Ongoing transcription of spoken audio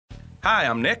Hi,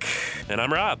 I'm Nick. And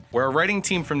I'm Rob. We're a writing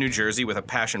team from New Jersey with a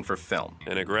passion for film.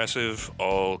 An aggressive,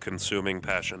 all-consuming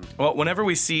passion. Well, whenever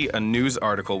we see a news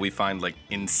article we find,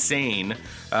 insane,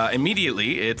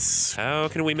 immediately it's... How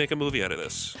can we make a movie out of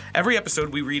this? Every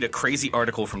episode, we read a crazy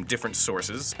article from different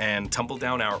sources and tumble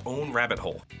down our own rabbit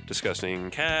hole. Discussing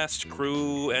cast,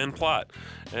 crew, and plot.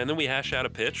 And then we hash out a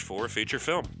pitch for a feature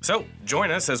film. So,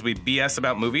 join us as we BS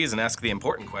about movies and ask the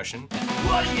important question.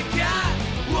 What do you got?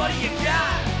 What do you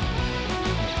got?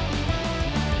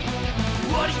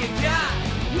 What do you got?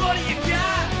 What do you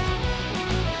got?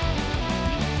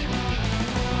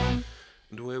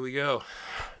 And away we go.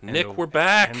 Nick, we're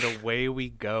back. And away we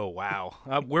go. Wow.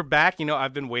 We're back.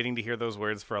 I've been waiting to hear those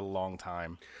words for a long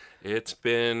time. It's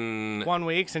been 1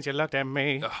 week since you looked at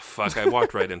me. Oh, fuck, I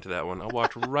walked right into that one. I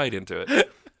walked right into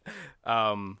it.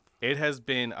 It has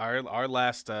been our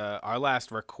last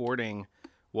recording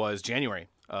was January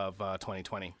of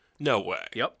 2020. No way.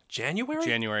 Yep.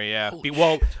 January? Yeah. Holy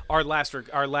Well, shit.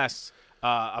 our last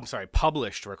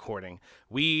published recording.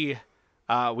 We'd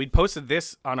posted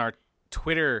this on our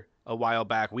Twitter a while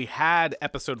back. We had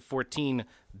episode 14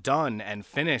 done and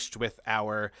finished with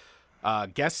our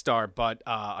guest star, but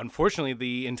unfortunately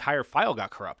the entire file got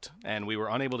corrupt and we were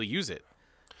unable to use it.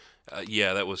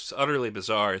 Yeah, that was utterly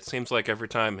bizarre. It seems like every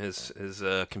time his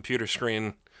computer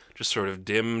screen just sort of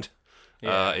dimmed,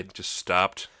 it just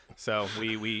stopped. So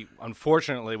we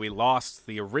unfortunately we lost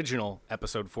the original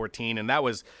episode 14, and that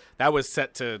was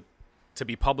set to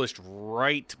be published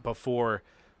right before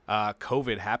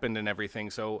COVID happened and everything.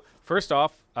 So first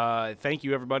off, thank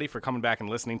you everybody for coming back and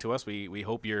listening to us. We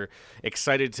hope you're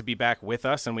excited to be back with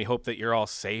us, and we hope that you're all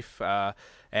safe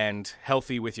and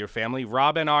healthy with your family.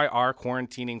 Rob and I are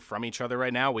quarantining from each other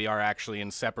right now. We are actually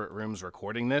in separate rooms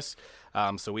recording this,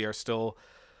 so we are still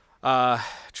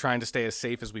trying to stay as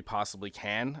safe as we possibly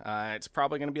can. It's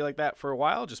probably going to be like that for a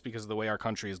while just because of the way our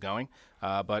country is going,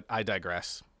 but I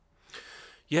digress.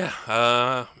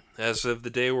 Yeah, as of the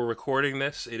day we're recording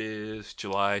this, it is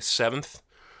July 7th.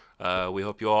 We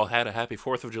hope you all had a happy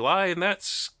 4th of July, and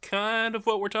that's kind of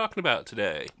what we're talking about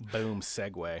today. Boom,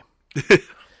 segue.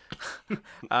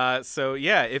 So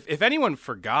yeah, if anyone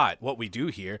forgot what we do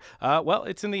here, well,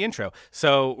 it's in the intro.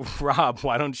 So Rob,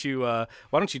 why don't you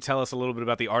tell us a little bit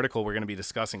about the article we're going to be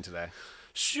discussing today?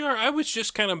 Sure, I was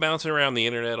just kind of bouncing around the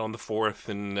internet on the 4th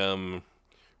and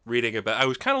reading about. I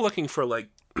was kind of looking for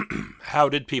how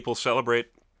did people celebrate,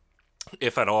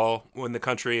 if at all, when the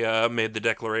country made the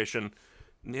declaration.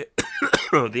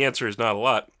 The answer is not a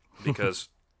lot because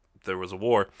there was a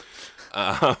war.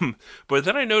 But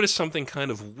then I noticed something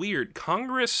kind of weird.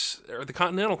 Congress, or the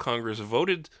Continental Congress,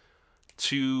 voted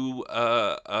to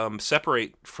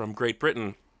separate from Great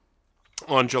Britain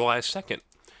on July 2nd.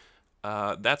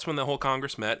 That's when the whole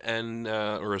Congress met, and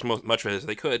or as much as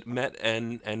they could, met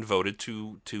and voted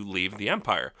to leave the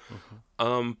empire.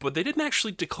 Mm-hmm. But they didn't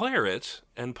actually declare it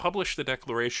and publish the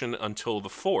declaration until the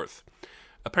 4th.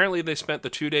 Apparently they spent the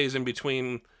 2 days in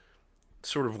between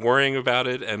sort of worrying about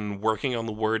it and working on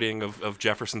the wording of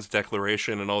Jefferson's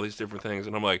declaration and all these different things.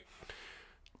 And I'm like,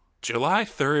 July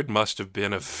 3rd must have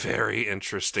been a very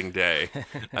interesting day.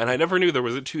 And I never knew there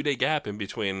was a 2-day gap in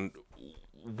between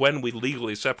when we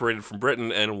legally separated from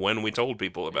Britain and when we told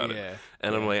people about it.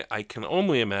 And I'm like, I can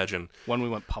only imagine when we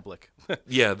went public.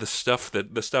 Yeah, the stuff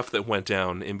that went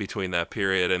down in between that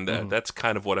period, and that's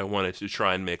kind of what I wanted to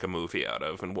try and make a movie out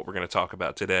of, and what we're going to talk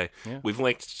about today. Yeah. We've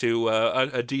linked to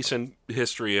a decent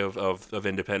history of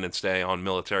Independence Day on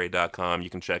military.com.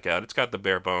 You can check out. It's got the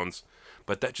bare bones,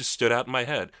 but that just stood out in my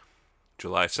head.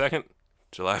 July 2nd,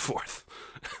 July 4th.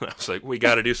 I was like, we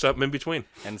got to do something in between.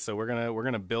 And so we're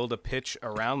gonna build a pitch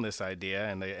around this idea,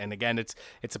 and again, it's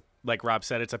a, like Rob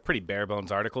said, it's a pretty bare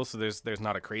bones article, so there's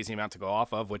not a crazy amount to go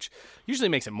off of, which usually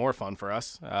makes it more fun for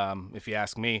us, if you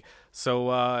ask me.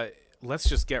 So let's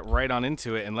just get right on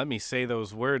into it, and let me say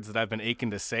those words that I've been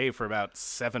aching to say for about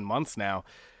 7 months now.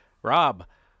 Rob,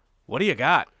 what do you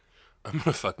got? I'm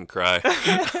gonna fucking cry.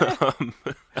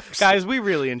 Guys, we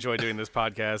really enjoy doing this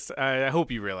podcast. I hope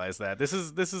you realize that this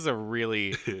is a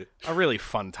really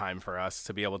fun time for us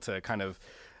to be able to kind of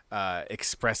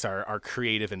express our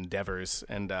creative endeavors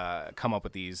and come up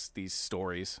with these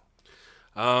stories.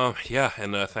 Yeah,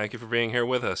 and thank you for being here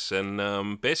with us.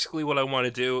 And basically, what I want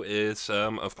to do is,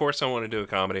 of course, I want to do a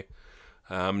comedy.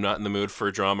 I'm not in the mood for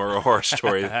a drama or a horror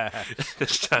story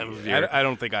this time of year. I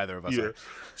don't think either of us are.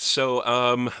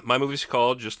 So, my movie's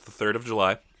called Just the 3rd of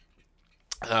July.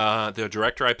 The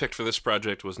director I picked for this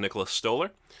project was Nicholas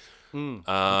Stoller.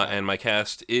 And my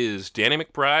cast is Danny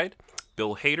McBride,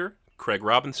 Bill Hader, Craig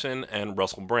Robinson, and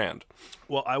Russell Brand.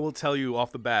 Well, I will tell you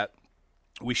off the bat,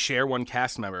 We share one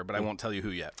cast member, but I won't tell you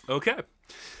who yet. Okay.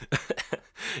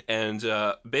 And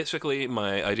basically,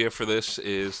 my idea for this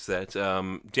is that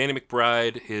Danny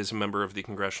McBride is a member of the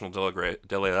congressional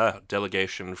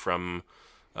delegation from,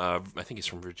 I think he's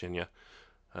from Virginia.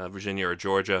 Virginia or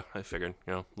Georgia. I figured,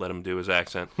 let him do his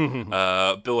accent. Bill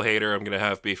Hader, I'm going to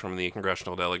have be from the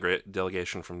congressional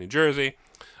delegation from New Jersey.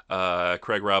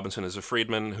 Craig Robinson is a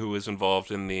freedman who is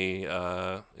involved in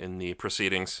the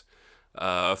proceedings,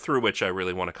 through which I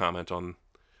really want to comment on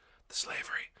the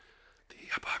slavery.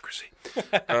 Hypocrisy.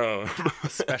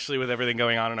 Especially with everything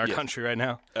going on in our country right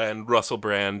now. And Russell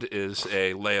Brand is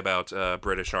a layabout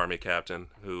British Army captain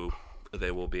who they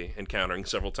will be encountering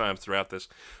several times throughout this.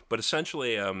 But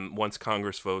essentially, once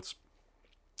Congress votes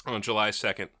on July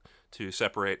 2nd to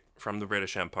separate from the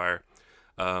British Empire,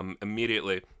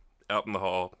 immediately out in the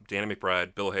hall, Danny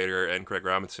McBride, Bill Hader, and Craig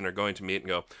Robinson are going to meet and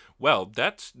go, well,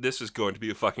 this is going to be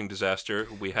a fucking disaster.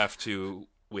 We have to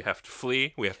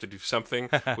flee. We have to do something.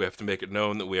 We have to make it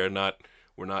known that we're not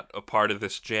a part of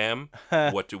this jam.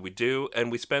 What do we do?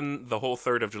 And we spend the whole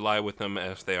 3rd of July with them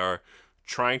as they are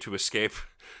trying to escape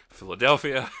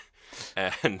Philadelphia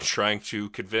and trying to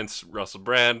convince Russell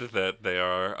Brand that they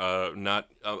are not,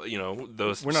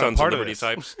 those Sons of Liberty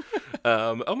types.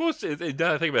 Almost, now that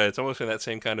I think about it, it's almost in that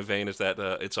same kind of vein as that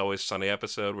It's Always Sunny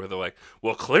episode where they're like,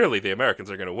 well, clearly the Americans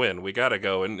are going to win. We got to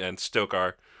go and stoke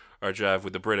our jive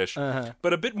with the British,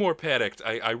 but a bit more panicked.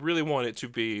 I really want it to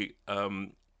be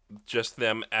just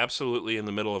them absolutely in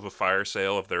the middle of a fire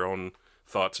sale of their own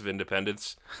thoughts of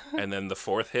independence, and then the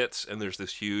 4th hits, and there's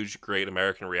this huge, great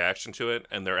American reaction to it,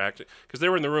 and they're acting because they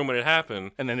were in the room when it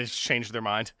happened, and then it's changed their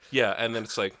mind. Yeah, and then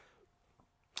it's like,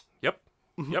 yep.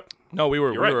 No,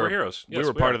 we're heroes. Yes, we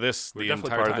were part of this. We're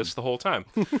definitely part of this the whole time.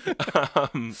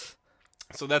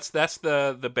 So that's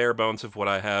the bare bones of what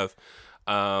I have.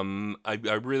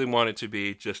 I really want it to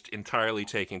be just entirely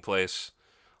taking place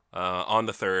on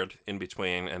the 3rd in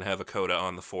between, and have a coda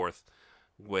on the 4th,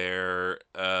 where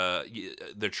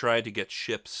they're trying to get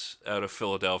ships out of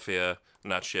Philadelphia.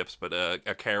 Not ships, but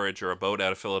a carriage or a boat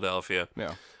out of Philadelphia.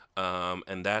 Yeah.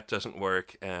 And that doesn't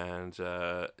work, and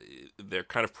they're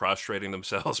kind of prostrating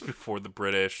themselves before the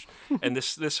British. And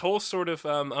this whole sort of,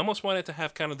 I almost wanted to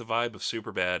have kind of the vibe of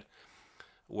Superbad,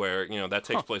 where, that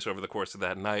takes place over the course of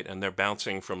that night, and they're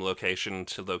bouncing from location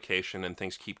to location, and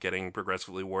things keep getting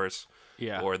progressively worse.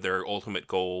 Yeah. Or their ultimate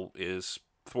goal is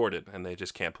thwarted, and they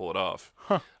just can't pull it off.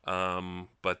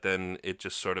 But then it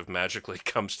just sort of magically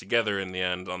comes together in the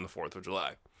end on the 4th of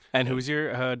July. And who's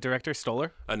your director?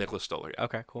 Stoller? Nicholas Stoller, yeah.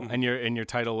 Okay, cool. And your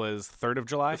title was 3rd of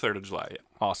July? The 3rd of July, yeah.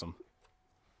 Awesome.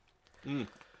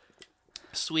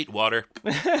 Sweet water.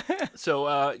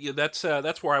 So that's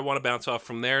where I want to bounce off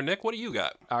from there. Nick, what do you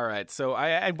got? All right. So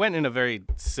I went in a very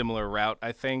similar route.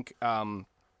 I think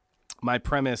my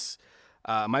premise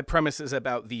is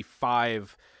about the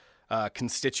 5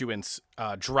 constituents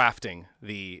drafting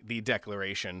the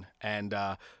Declaration, and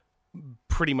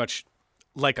pretty much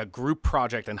like a group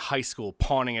project in high school,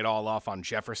 pawning it all off on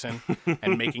Jefferson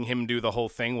and making him do the whole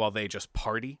thing while they just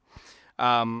party.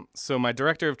 So my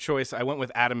director of choice, I went with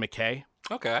Adam McKay.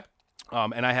 Okay.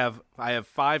 And I have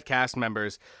 5 cast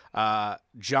members.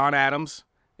 John Adams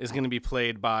is going to be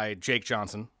played by Jake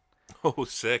Johnson. Oh,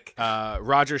 sick.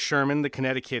 Roger Sherman, the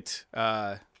Connecticut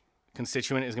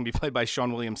constituent, is going to be played by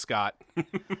Sean William Scott.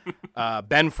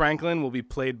 Ben Franklin will be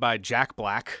played by Jack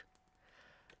Black.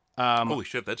 Holy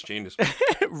shit, that's genius.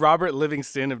 Robert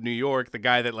Livingston of New York, the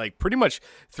guy that pretty much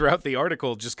throughout the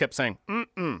article just kept saying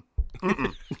nope.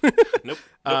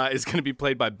 Is going to be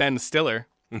played by Ben Stiller.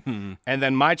 And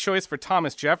then my choice for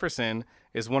Thomas Jefferson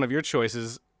is one of your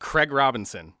choices, Craig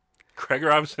Robinson. Craig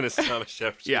Robinson as Thomas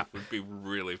Jefferson Yeah. would be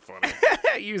really funny.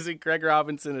 Using Craig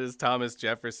Robinson as Thomas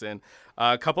Jefferson.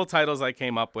 A couple titles I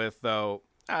came up with, though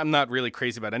I'm not really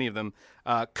crazy about any of them.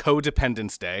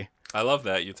 Codependence Day. I love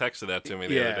that. You texted that to me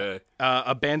the other day.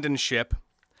 Abandoned Ship.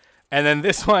 And then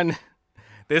this one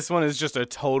is just a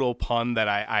total pun that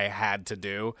I had to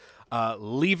do.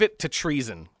 Leave It to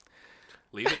Treason.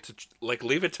 Leave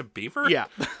it to Beaver? Yeah.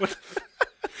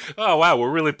 Oh, wow.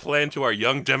 We're really playing to our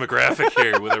young demographic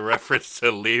here with a reference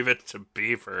to Leave It to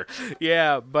Beaver.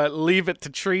 Yeah, but Leave It to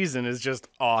Treason is just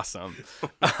awesome.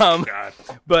 God.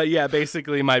 But yeah,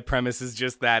 basically my premise is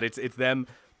just that. It's them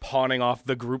pawning off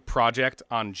the group project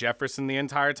on Jefferson the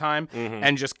entire time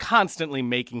and just constantly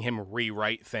making him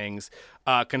rewrite things.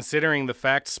 Considering the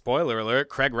fact, spoiler alert,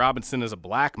 Craig Robinson is a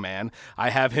black man,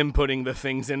 I have him putting the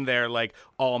things in there like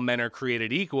all men are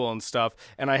created equal and stuff,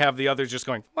 and I have the others just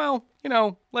going, well,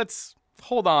 let's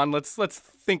hold on, let's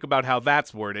think about how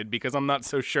that's worded, because I'm not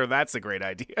so sure that's a great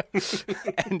idea.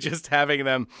 And just having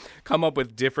them come up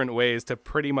with different ways to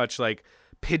pretty much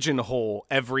pigeonhole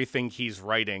everything he's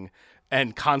writing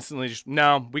and constantly just,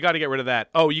 no, we got to get rid of that.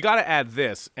 Oh, you got to add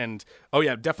this. And, oh,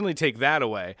 yeah, definitely take that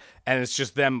away. And it's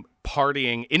just them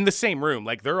partying in the same room.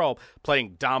 Like, they're all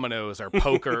playing dominoes or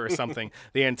poker or something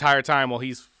the entire time while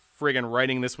he's friggin'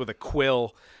 writing this with a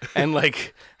quill and,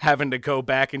 like, having to go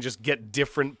back and just get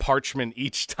different parchment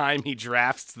each time he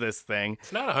drafts this thing.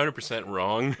 It's not 100%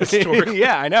 wrong historically.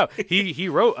 Yeah, I know. He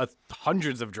wrote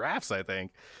hundreds of drafts, I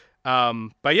think.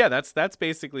 But yeah, that's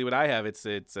basically what I have. It's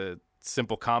a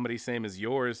simple comedy, same as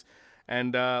yours,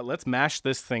 and let's mash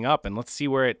this thing up and let's see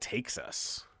where it takes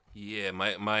us. Yeah,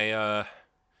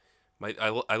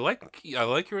 I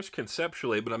like yours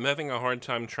conceptually, but I'm having a hard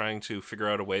time trying to figure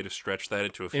out a way to stretch that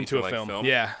into a feature-length film.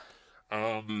 Yeah.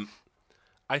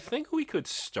 I think we could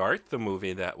start the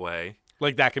movie that way.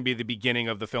 Like that can be the beginning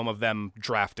of the film of them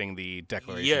drafting the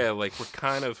declaration. Yeah, like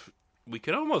we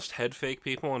could almost head fake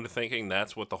people into thinking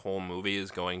that's what the whole movie is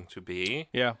going to be.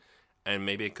 Yeah. And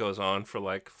maybe it goes on for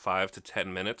like 5 to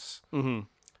 10 minutes. Mm-hmm.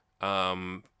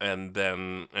 And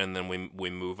then we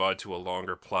move on to a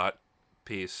longer plot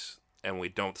piece, and we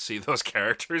don't see those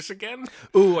characters again.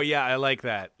 Ooh, yeah, I like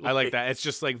that. It's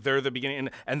just like they're the beginning,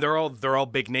 and they're all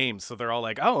big names, so they're all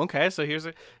like, oh, okay, so here's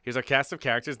our cast of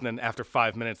characters, and then after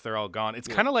 5 minutes, they're all gone. It's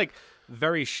kind of like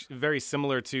very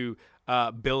similar to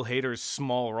Bill Hader's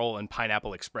small role in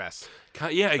Pineapple Express.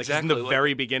 Yeah, like exactly. in the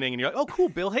very beginning, and you're like, oh, cool,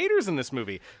 Bill Hader's in this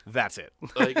movie. That's it.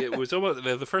 Like it was almost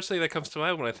the first thing that comes to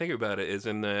mind when I think about it is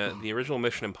in the original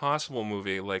Mission Impossible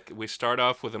movie. Like we start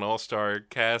off with an all-star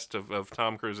cast of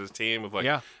Tom Cruise's team of like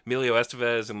Emilio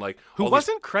Estevez and like who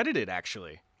wasn't credited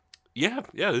actually. Yeah,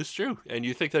 that's true. And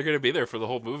you think they're going to be there for the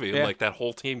whole movie. Yeah. And, like, that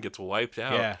whole team gets wiped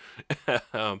out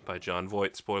by John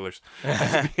Voight. Spoilers.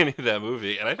 At the beginning of that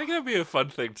movie. And I think that'd be a fun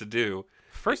thing to do.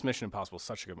 First Mission Impossible is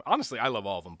such a good movie. Honestly, I love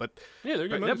all of them. But yeah, they're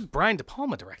good movies. Brian De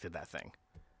Palma directed that thing.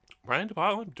 Brian De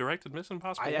Palma directed Mission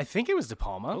Impossible? I think it was De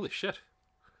Palma. Holy shit.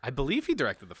 I believe he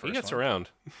directed the first one. He gets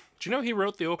around. Do you know he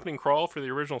wrote the opening crawl for the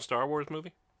original Star Wars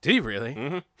movie? Did he really?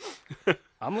 Mm-hmm.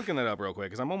 I'm looking that up real quick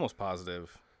because I'm almost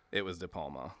positive it was De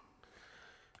Palma.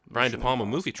 Brian De Palma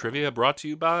movie trivia brought to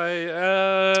you by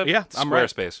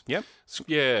Squarespace. Yep.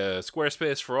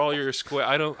 Squarespace for all your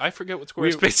I forget what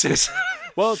Squarespace is.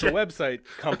 Well, it's a website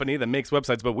company that makes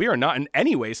websites, but we are not in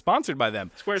any way sponsored by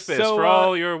them. Squarespace for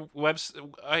all your webs.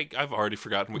 I've already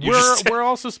forgotten what you just said. We're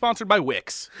also sponsored by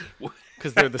Wix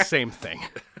because they're the same thing.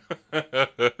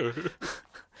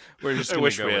 We're just I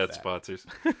wish we had that. sponsors.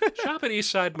 Shop at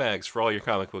Eastside Mags for all your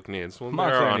comic book needs. Well,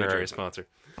 Mark they're our Twain honorary agent.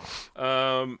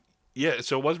 sponsor. Yeah,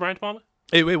 so it was Brian De Palma?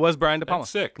 It was Brian De Palma.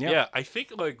 That's sick. Yeah, I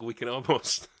think like we can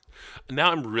almost...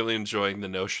 Now I'm really enjoying the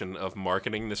notion of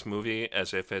marketing this movie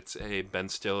as if it's a Ben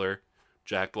Stiller,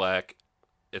 Jack Black,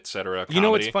 etc. You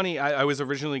know what's funny? I was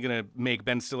originally going to make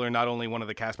Ben Stiller not only one of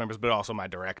the cast members, but also my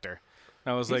director.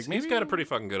 I was like, maybe he's got a pretty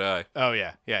fucking good eye. Oh,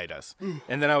 yeah, he does.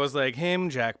 And then I was like, him,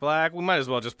 Jack Black, we might as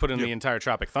well just put in the entire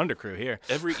Tropic Thunder crew here.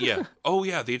 The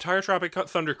entire Tropic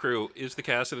Thunder crew is the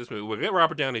cast of this movie. We'll get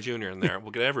Robert Downey Jr. in there. We'll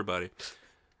get everybody.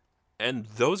 And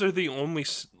those are the only,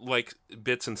 like,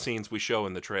 bits and scenes we show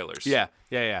in the trailers. Yeah.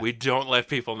 We don't let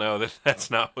people know that that's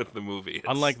not what the movie is.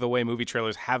 Unlike the way movie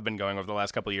trailers have been going over the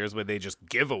last couple of years where they just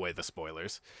give away the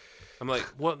spoilers. I'm like,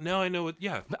 well, now I know it.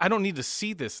 Yeah. I don't need to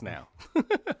see this now.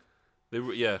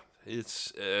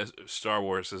 It's Star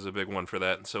Wars is a big one for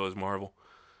that, and so is Marvel.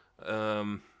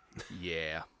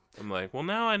 Yeah. I'm like, well,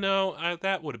 now I know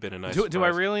that would have been a nice Do I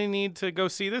really need to go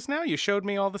see this now? You showed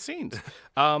me all the scenes.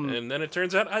 And then it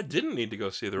turns out I didn't need to go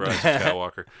see The Rise of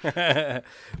Skywalker.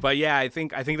 But yeah, I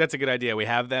think that's a good idea. We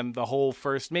have them the whole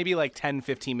first, maybe like 10,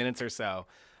 15 minutes or so,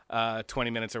 20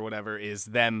 minutes or whatever, is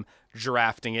them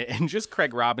drafting it. And just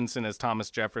Craig Robinson as Thomas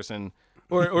Jefferson.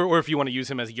 Or if you want to use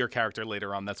him as your character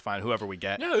later on, that's fine. Whoever we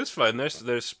get. Yeah, it's fine.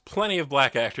 There's plenty of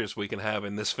black actors we can have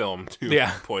in this film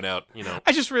to point out. You know,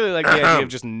 I just really like the idea of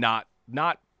just not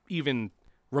even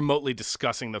remotely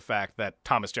discussing the fact that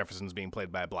Thomas Jefferson's being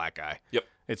played by a black guy. Yep.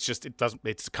 It's just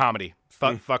it's comedy.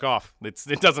 Fuck off.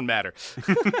 It doesn't matter.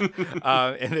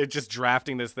 And they're just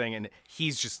drafting this thing, and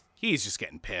he's just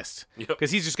getting pissed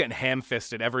because he's just getting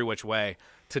ham-fisted every which way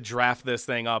to draft this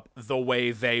thing up the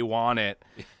way they want it.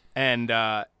 And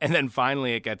then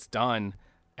finally it gets done,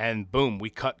 and boom, we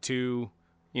cut to,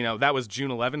 that was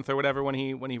June 11th or whatever when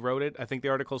he wrote it. I think the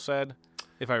article said,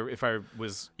 if I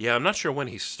was. Yeah, I'm not sure when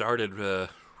he started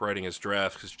writing his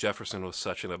draft because Jefferson was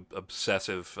such an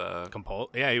obsessive.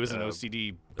 He was an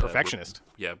OCD perfectionist.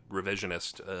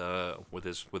 Revisionist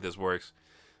with his works,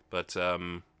 but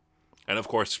and of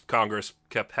course Congress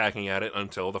kept hacking at it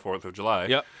until the 4th of July.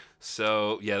 Yep.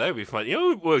 So, yeah, that would be fun.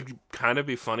 It would kind of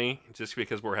be funny, just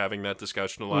because we're having that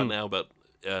discussion a lot now, but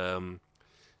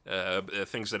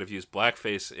things that have used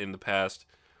blackface in the past.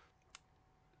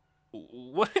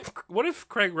 What if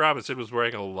Craig Robinson was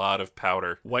wearing a lot of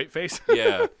powder? Whiteface.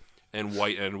 Yeah, and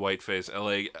whiteface.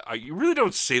 You really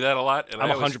don't see that a lot. And I'm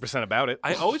 100% about it.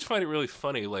 I always find it really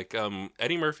funny. Like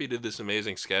Eddie Murphy did this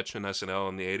amazing sketch in SNL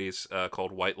in the '80s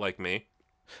called "White Like Me,"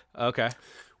 Okay.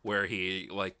 where he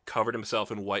like covered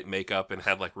himself in white makeup and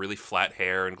had like really flat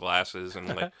hair and glasses, and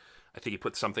like I think he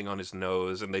put something on his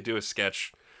nose. And they do a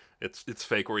sketch. It's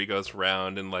fake where he goes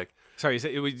around and like. Sorry,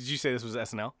 did you say this was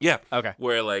SNL? Yeah. Okay.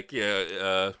 Where like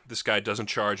this guy doesn't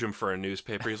charge him for a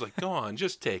newspaper. He's like, go on,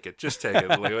 just take it.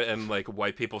 And like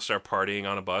white people start partying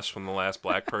on a bus when the last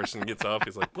black person gets off.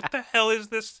 He's like, what the hell is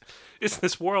this? Is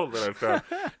this world that I've found?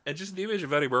 And just the image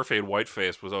of Eddie Murphy in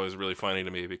whiteface was always really funny to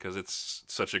me because it's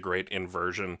such a great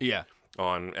inversion. Yeah.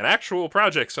 On an actual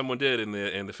project someone did in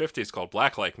the 50s called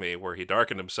Black Like Me, where he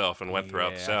darkened himself and went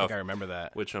throughout the I South. think I remember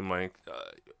that. Which I'm like,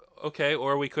 okay,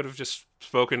 or we could have just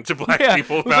spoken to black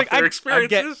people It was about like, their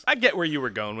experiences. I get where you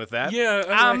were going with that. Yeah,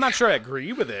 I'm not sure I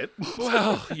agree with it.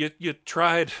 Well, you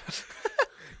tried.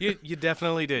 You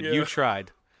definitely did. You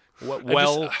tried. I'm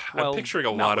picturing a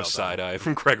not lot well of side eye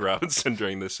from Craig Robinson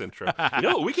during this intro.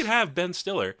 We could have Ben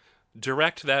Stiller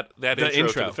direct that intro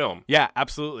to the film. Yeah,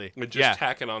 absolutely. And just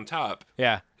tack it on top.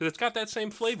 Yeah. Because it's got that same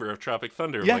flavor of Tropic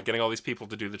Thunder, Yeah. like getting all these people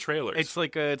to do the trailers. It's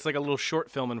like a little short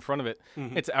film in front of it.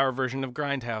 Mm-hmm. It's our version of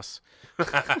Grindhouse.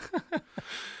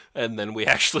 And then we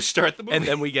actually start the movie. And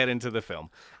then we get into the film.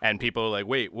 And people are like,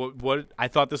 wait, what? I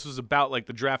thought this was about like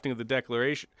the drafting of the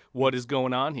Declaration. What is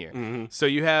going on here? Mm-hmm. So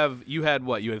you had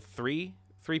what? You had three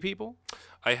people?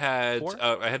 I had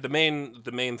the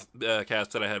main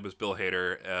cast that I had was Bill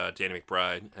Hader, Danny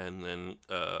McBride, and then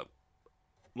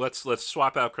let's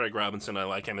swap out Craig Robinson. I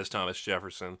like him as Thomas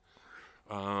Jefferson.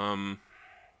 Can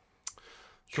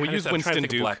we use Winston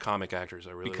Duke? Black comic actors,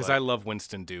 I really because like. I love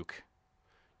Winston Duke.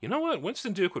 You know what?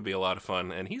 Winston Duke would be a lot of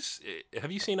fun, and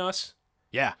have you seen Us?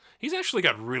 Yeah, he's actually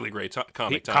got really great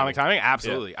comic timing. Comic timing,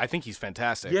 absolutely. Yeah. I think he's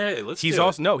fantastic. Yeah, he's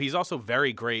also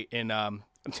very great in. I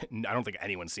don't think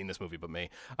anyone's seen this movie but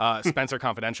me. Spencer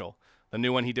Confidential, the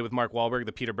new one he did with Mark Wahlberg,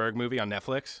 the Peter Berg movie on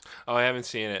Netflix. Oh, I haven't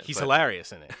seen it. He's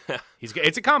hilarious in it.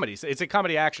 It's a comedy. It's a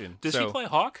comedy action. Does he play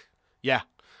Hawk? Yeah.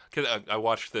 Because I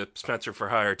watched the Spencer for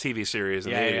Hire TV series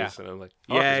in the 80s, and I'm like,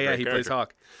 he plays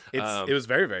Hawk. It was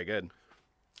very, very good.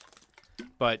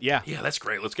 But yeah. Yeah, that's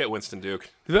great. Let's get Winston Duke.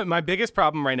 My biggest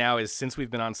problem right now is since we've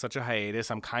been on such a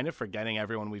hiatus, I'm kind of forgetting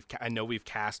everyone I know we've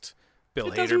cast Bill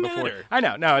Hader before. Matter. I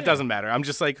know. No, it doesn't matter. I'm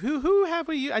just like, who have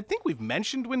we? I think we've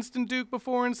mentioned Winston Duke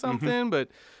before in something, but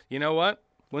you know what?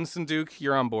 Winston Duke,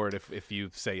 you're on board if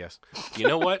you say yes. You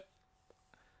know what?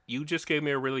 You just gave me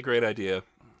a really great idea.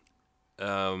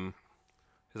 Because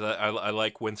I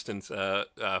like Winston's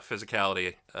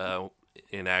physicality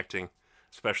in acting,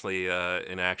 especially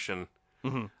in action.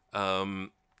 Mm-hmm.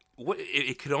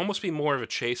 It could almost be more of a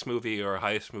chase movie or a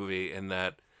heist movie in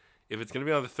that if it's going to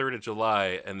be on the 3rd of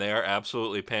July and they are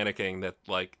absolutely panicking that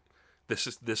like this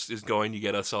is going to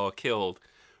get us all killed,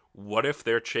 what if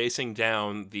they're chasing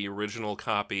down the original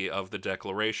copy of the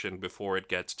Declaration before it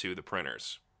gets to the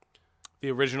printers?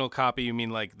 The original copy, you mean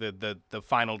like the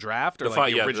final draft? Or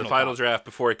the original final draft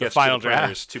before it gets to the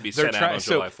printers to be sent out on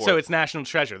July 4th. So it's national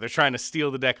treasure. They're trying to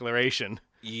steal the Declaration.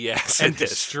 Yes, and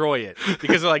destroy it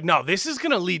because they're like, no, this is going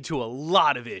to lead to a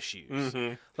lot of issues.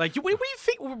 Mm-hmm. Like, we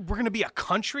think we're going to be a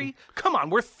country? Come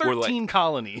on, we're 13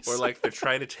 colonies. Or like they're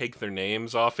trying to take their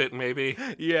names off it, maybe.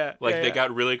 Yeah, they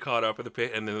got really caught up in the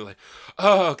pit, and then they're like,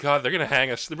 oh god, they're going to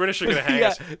hang us. The British are going to hang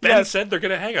us. Ben said they're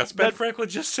going to hang us. Ben Franklin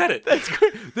just said it. That's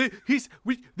great.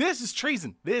 This is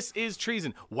treason. This is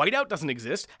treason. Whiteout doesn't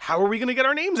exist. How are we going to get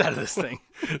our names out of this thing?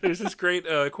 There's this great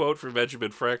quote from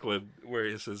Benjamin Franklin where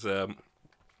he says.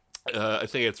 I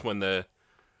think it's when the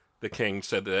king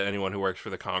said that anyone who works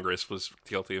for the Congress was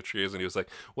guilty of treason. He was like,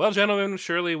 well, gentlemen,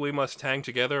 surely we must hang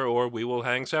together or we will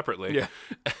hang separately. Yeah.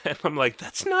 And I'm like,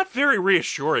 that's not very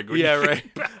reassuring. Yeah, right.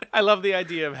 I love the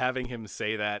idea of having him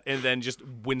say that and then just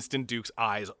Winston Duke's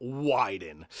eyes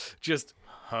widen. Just,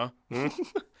 huh?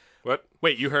 What?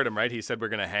 Wait, you heard him, right? He said we're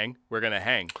gonna hang. We're gonna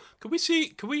hang. Could we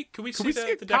see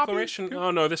the Declaration?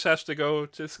 Oh no, this has to go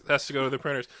to the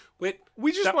printers. Wait,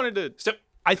 we just wanted to step.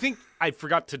 I think I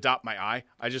forgot to dot my I.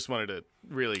 I just wanted to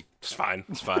really. It's fine.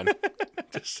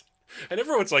 And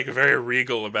everyone's like very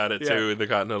regal about it too in the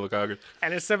Continental Congress.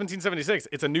 And it's 1776.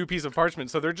 It's a new piece of parchment,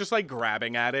 so they're just like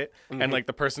grabbing at it, and like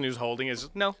the person who's holding is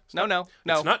just, no.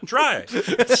 It's not dry.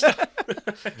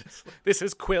 This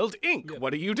is quilled ink.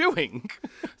 What are you doing?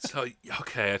 So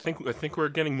okay, I think we're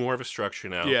getting more of a structure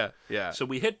now. Yeah. So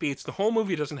we hit beats. The whole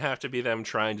movie doesn't have to be them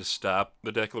trying to stop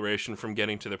the Declaration from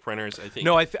getting to the printers. I think.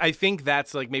 No, I think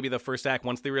that's like maybe the first act.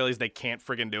 Once they realize they can't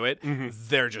friggin' do it,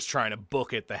 they're just trying to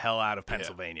book it the hell out of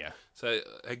Pennsylvania. So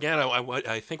again,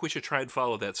 I think we should try and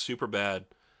follow that super bad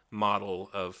model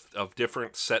of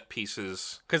different set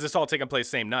pieces. Because it's all taking place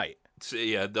same night. So,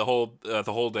 yeah, the whole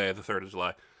day of the 3rd of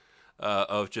July,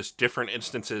 of just different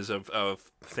instances of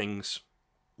things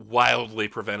wildly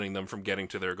preventing them from getting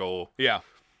to their goal. Yeah.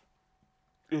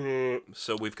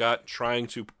 So we've got trying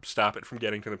to stop it from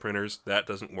getting to the printers. That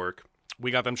doesn't work.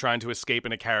 We got them trying to escape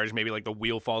in a carriage. Maybe like the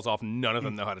wheel falls off. None of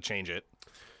them know how to change it.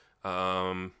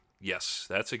 Yes,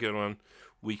 that's a good one.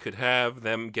 We could have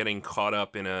them getting caught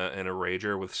up in a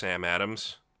rager with Sam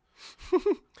Adams.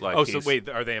 Like so wait,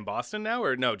 are they in Boston now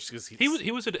or no? Just because he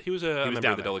was a member of the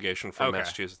there. delegation from Okay.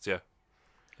 Massachusetts. Yeah,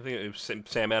 I think it was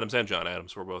Sam Adams and John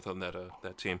Adams were both on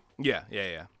that team. Yeah.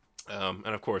 And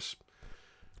of course,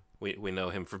 we know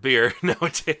him for beer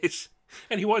nowadays,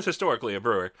 and he was historically a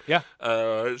brewer. Yeah.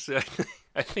 So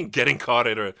I think getting caught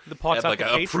at like Pawtucket a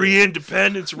Patriot.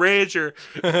 pre-independence rager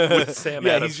with Sam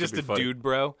Yeah, Adams. he's just would a be funny. dude,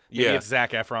 bro. Maybe Yeah. it's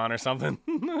Zac Efron or something.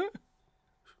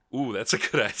 Ooh, that's a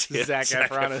good idea. Zac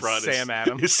Efron is Sam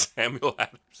Adams. Is Samuel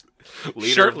Adams. Leader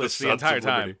Shirtless of the Sons entire of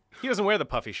time. Liberty. He doesn't wear the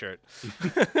puffy shirt.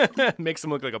 Makes him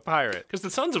look like a pirate. Because the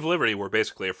Sons of Liberty were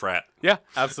basically a frat. Yeah,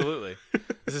 absolutely.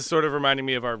 This is sort of reminding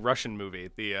me of our Russian movie.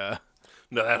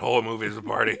 No, that whole movie is a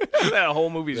party. That whole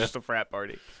movie is just a frat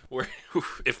party.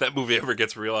 If that movie ever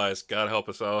gets realized, God help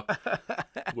us all.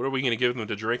 What are we going to give them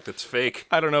to drink that's fake?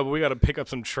 I don't know, but we got to pick up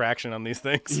some traction on these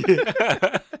things.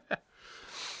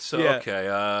 So, Yeah.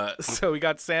 okay. So we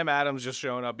got Sam Adams just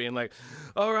showing up, being like,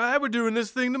 "All right, we're doing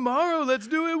this thing tomorrow. Let's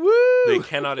do it. Woo!" They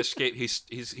cannot escape. He's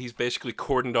basically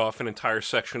cordoned off an entire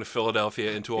section of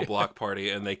Philadelphia into a block party,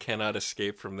 and they cannot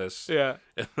escape from this. Yeah.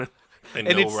 And And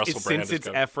no it's Russell Brand since is it's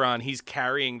coming. Efron, he's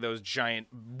carrying those giant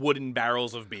wooden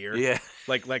barrels of beer. Yeah.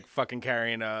 Like fucking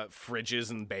carrying fridges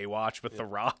and Baywatch with The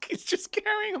Rock. He's just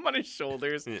carrying them on his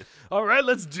shoulders. All right,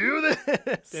 let's do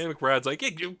this. Dan McBride's like,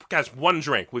 hey, you guys, one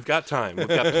drink. We've got time. We've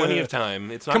got plenty of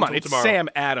time. It's not Come on, until it's tomorrow. Sam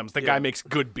Adams. The guy makes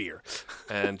good beer.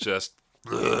 And just,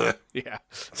 Yeah.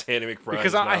 Danny McBride.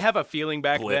 Because I have a feeling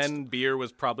back blitzed. then beer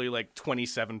was probably like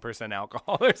 27%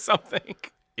 alcohol or something.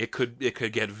 It could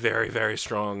get very, very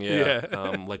strong, yeah.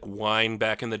 Yeah. Like wine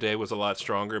back in the day was a lot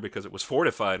stronger because it was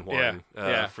fortified wine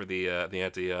Yeah. for the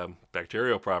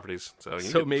antibacterial properties. So, you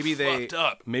So get maybe fucked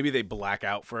up. they black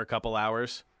out for a couple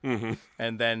hours, and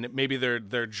then maybe they're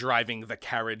driving the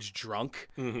carriage drunk,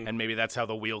 and maybe that's how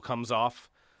the wheel comes off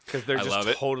because they're I love just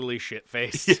it. totally shit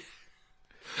faced.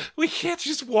 We can't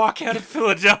just walk out of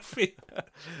Philadelphia.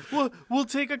 We'll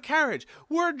take a carriage.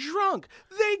 We're drunk.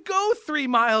 They go 3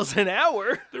 miles an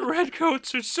hour. The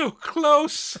redcoats are so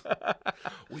close.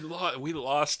 We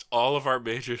lost all of our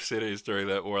major cities during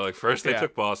that war. Like first they Yeah.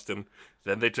 took Boston,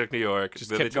 then they took New York, then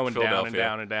they kept took going down and Philadelphia.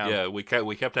 down and down. Yeah,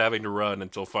 we kept having to run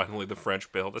until finally the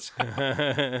French bailed us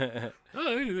out.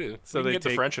 So they get the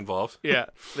take- French involved. Yeah,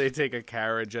 they take a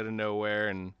carriage out of nowhere,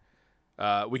 and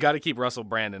we got to keep Russell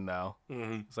Brandon though.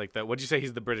 It's like that. What'd you say?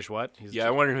 He's the British what? He's Yeah, I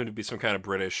wanted him to be some kind of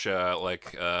British,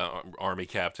 army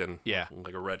captain. Yeah.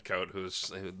 like a redcoat who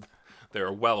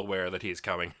they're well aware that he's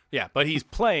coming. yeah, but he's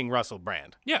playing Russell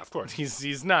Brand. Yeah, of course.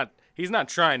 He's not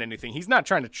trying anything. He's not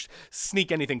trying to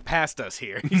sneak anything past us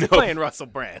here. He's playing Russell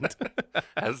Brand,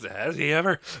 Has he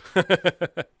ever?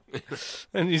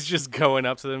 and he's just going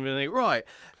up to them and being like, "Right,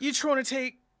 you're trying to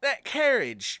take that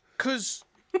carriage because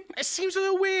it seems a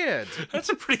little weird." That's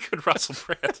a pretty good Russell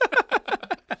Brand.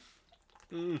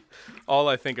 All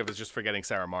I think of is just forgetting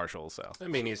Sarah Marshall. So I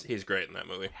mean, he's great in that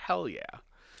movie. hell yeah.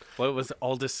 What was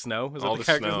Aldous Snow? Was All that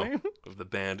the the character's snow name? of the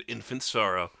band Infant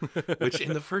Sorrow, which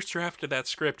in the first draft of that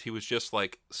script, he was just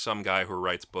like some guy who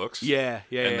writes books. Yeah.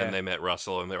 And then they met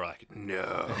Russell, and they were like,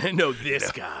 no. no,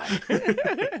 this guy.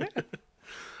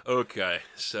 Okay,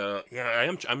 so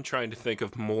yeah, I'm trying to think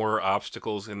of more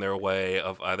obstacles in their way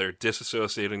of either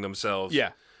disassociating themselves.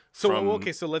 Yeah. So From-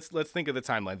 okay, so let's think of the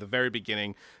timeline. The very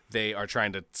beginning, they are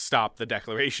trying to stop the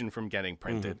Declaration from getting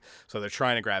printed. So they're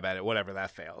trying to grab at it, whatever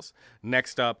that fails.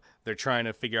 Next up, they're trying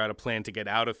to figure out a plan to get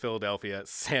out of Philadelphia.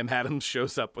 Sam Adams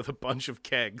shows up with a bunch of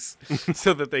kegs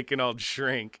so that they can all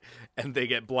drink, and they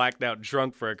get blacked out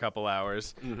drunk for a couple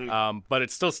hours. But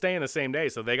it's still staying the same day,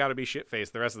 so they got to be shit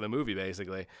faced the rest of the movie,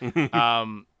 basically.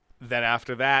 then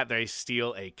after that, they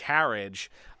steal a carriage,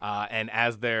 and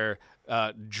as they're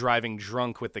driving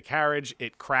drunk with the carriage,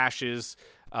 it crashes,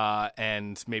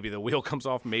 and maybe the wheel comes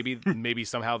off. Maybe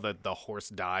somehow the horse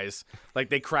dies. Like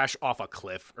they crash off a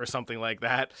cliff or something like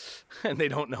that, and they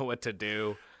don't know what to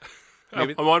do.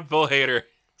 Maybe I want Bill Hader,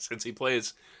 since he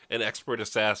plays an expert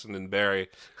assassin in Barry,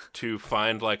 to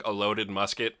find like a loaded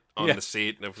musket on the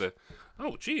seat of the.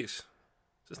 Oh, geez, is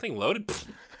this thing loaded?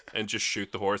 And just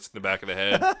shoot the horse in the back of the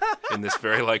head in this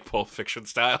very like Pulp Fiction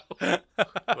style. Like,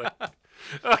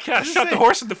 oh God! Shot the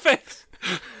horse in the face.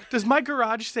 Does my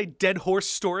garage say dead horse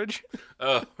storage?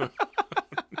 Oh.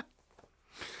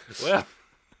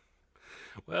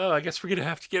 Well, I guess we're gonna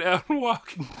have to get out and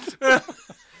walk.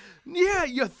 Yeah,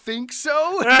 you think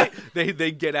so?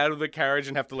 they get out of the carriage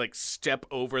and have to like step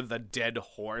over the dead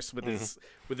horse with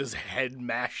his head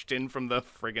mashed in from the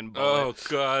friggin' bullet. Oh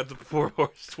God, the poor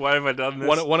horse! Why have I done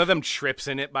this? One of them trips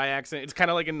in it by accident. It's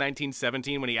kind of like in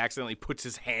 1917 when he accidentally puts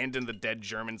his hand in the dead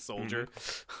German soldier.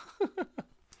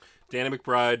 Danny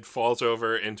McBride falls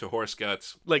over into horse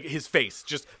guts. Like his face,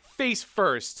 just face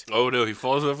first. Oh no, he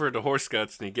falls over into horse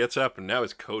guts and he gets up and now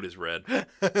his coat is red.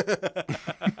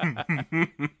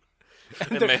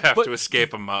 They may have to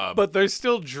escape a mob. But they're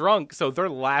still drunk, so they're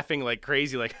laughing like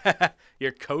crazy, like,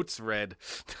 your coat's red.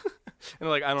 And they're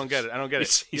like, I don't get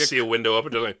it. You see a window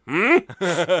open, they're like,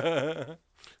 a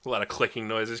lot of clicking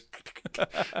noises.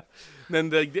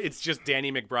 Then it's just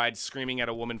Danny McBride screaming at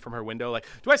a woman from her window, like,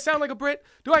 do I sound like a Brit?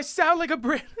 Do I sound like a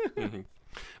Brit?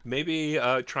 Maybe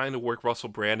trying to work Russell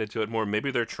Brand into it more.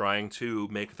 Maybe they're trying to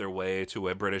make their way to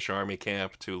a British Army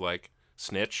camp to, like,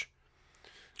 snitch.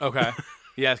 Okay.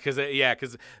 Yeah,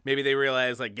 because maybe they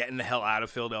realize like getting the hell out of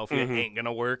Philadelphia ain't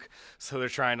gonna work, so they're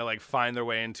trying to like find their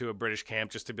way into a British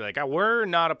camp just to be like, we're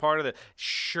not a part of the.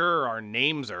 Sure, our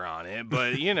names are on it,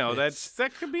 but you know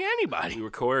that could be anybody. We were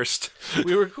coerced.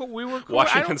 We were coerced.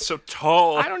 Washington's so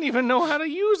tall. I don't even know how to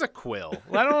use a quill.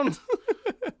 I don't.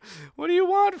 What do you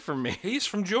want from me? He's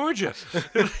from Georgia.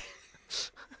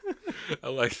 I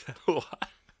like that a lot.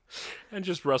 And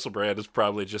just Russell Brand is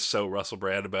probably just so Russell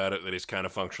Brand about it that he's kind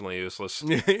of functionally useless.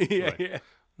 Yeah.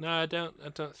 No, I don't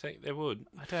think they would.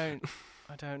 I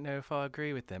don't know if I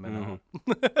agree with them at all.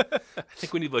 I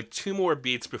think we need like 2 more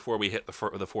beats before we hit the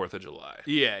 4th of July.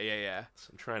 Yeah. So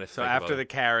I'm trying to think. So after the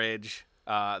carriage,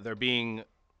 they're being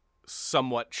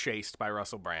somewhat chased by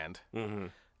Russell Brand.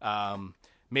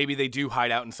 Maybe they do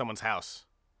hide out in someone's house.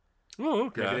 Oh,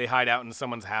 okay. Maybe they hide out in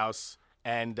someone's house,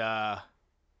 and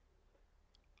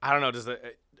I don't know.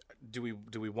 Do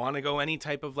we want to go any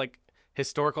type of like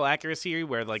historical accuracy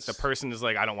where like the person is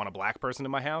like, I don't want a black person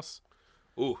in my house?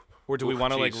 Ooh. Or do we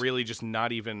want to like really just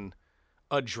not even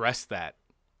address that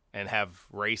and have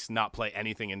race not play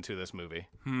anything into this movie?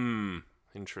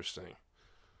 Interesting.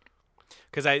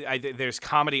 Because I there's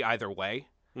comedy either way,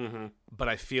 but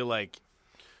I feel like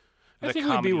I think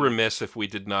we'd be remiss if we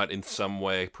did not in some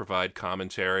way provide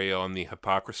commentary on the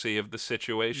hypocrisy of the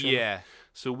situation. Yeah.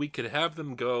 So we could have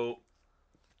them go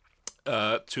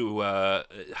to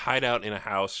hide out in a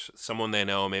house, someone they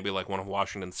know, maybe like one of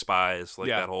Washington's spies, like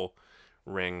that whole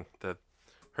ring, the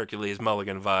Hercules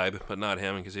Mulligan vibe, but not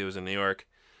him because he was in New York.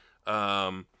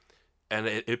 And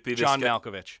it'd be this John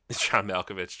Malkovich. John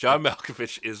Malkovich. John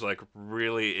Malkovich is like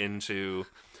really into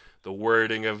the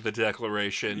wording of the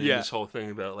Declaration and this whole thing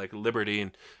about like liberty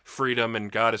and freedom and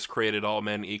God has created all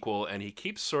men equal, and he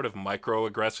keeps sort of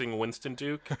microaggressing Winston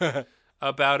Duke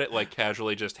about it, like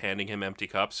casually just handing him empty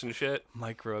cups and shit.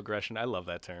 Microaggression. I love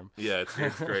that term. Yeah,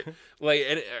 it's great. Like,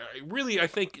 and really, I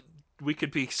think we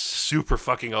could be super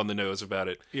fucking on the nose about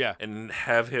it. Yeah. And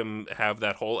have him have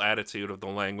that whole attitude of the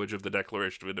language of the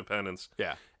Declaration of Independence.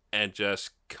 Yeah. And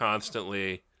just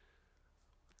constantly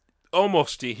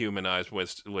almost dehumanize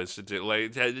Winston Duke.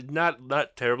 Like,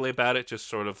 not terribly about it, just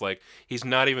sort of like he's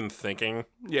not even thinking.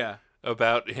 Yeah.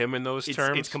 About him in those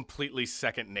terms. It's completely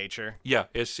second nature. Yeah,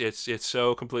 it's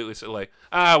so completely like,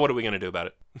 what are we gonna do about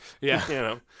it?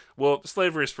 Yeah. Well,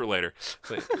 slavery is for later. It's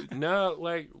like, no,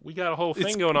 like we got a whole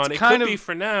thing going on. It could be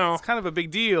for now. It's kind of a big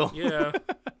deal. Yeah,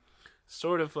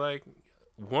 sort of like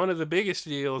one of the biggest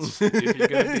deals. If you're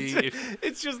gonna be,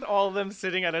 it's just all of them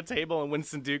sitting at a table and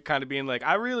Winston Duke kind of being like,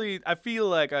 I feel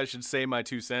like I should say my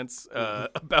 2 cents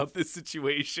about this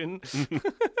situation.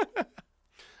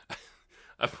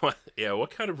 Yeah, what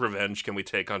kind of revenge can we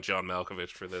take on John Malkovich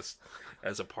for this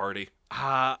as a party?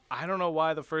 I don't know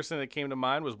why the first thing that came to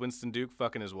mind was Winston Duke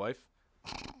fucking his wife.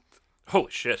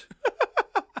 Holy shit.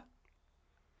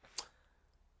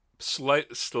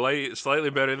 Slightly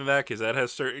better than that, because that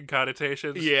has certain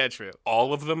connotations. Yeah, true.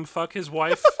 All of them fuck his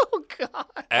wife. Oh, God.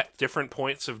 At different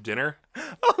points of dinner.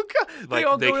 Oh, God. Like,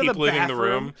 all they go keep to leaving bathroom.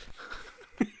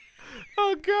 the room.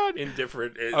 Oh God. in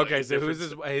different. Okay, so who's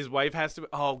his wife has to?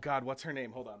 Oh God, what's her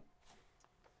name? Hold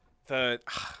on.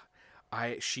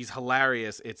 She's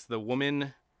hilarious. It's the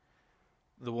woman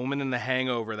in The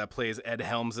Hangover that plays Ed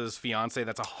Helms' fiance.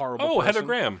 That's a horrible. Oh, person. Heather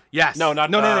Graham. Yes. No,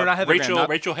 not Heather Rachel. Graham.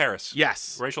 Rachel Harris.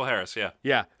 Yes. Rachel Harris. Yeah.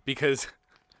 Yeah, because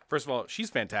first of all, she's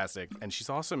fantastic, and she's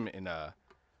awesome in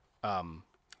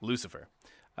Lucifer.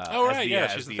 Oh, right, yeah,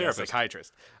 as she's the the therapist.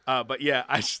 psychiatrist. But yeah,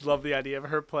 I just love the idea of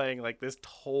her playing like this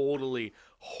totally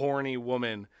horny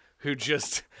woman who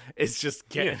just is just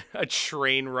getting a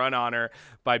train run on her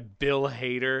by Bill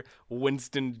Hader,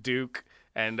 Winston Duke,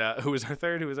 and who was our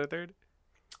third?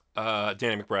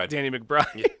 Danny McBride. Danny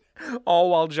McBride. All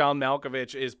while John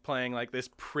Malkovich is playing like this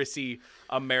prissy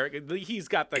American. He's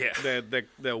got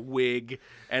the wig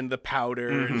and the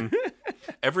powder.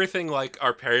 Everything like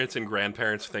our parents and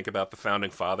grandparents think about the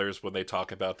founding fathers when they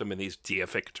talk about them in these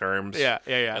deific terms. Yeah.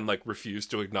 And like refuse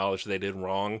to acknowledge they did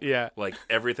wrong. Yeah. Like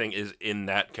everything is in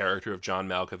that character of John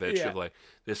Malkovich. Yeah. Of like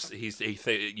this, you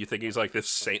think he's like this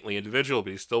saintly individual,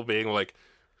 but he's still being like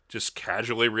just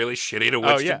casually really shitty to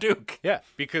Winston Duke. Yeah,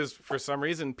 because for some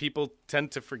reason people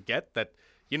tend to forget that,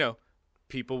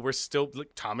 people were still like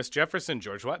Thomas Jefferson,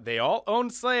 George Watt. They all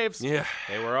owned slaves. Yeah.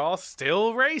 They were all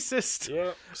still racist.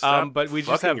 Yeah. But we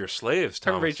just have your slaves,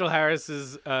 Thomas. Rachel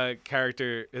Harris's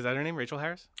character. Is that her name? Rachel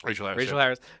Harris? Rachel Harris. Rachel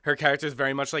Harris. Her character is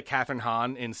very much like Catherine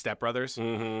Hahn in Step Brothers.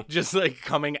 Mm-hmm. Just like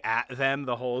coming at them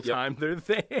the whole time they're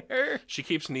there. She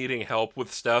keeps needing help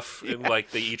with stuff, and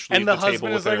like they each leave And the table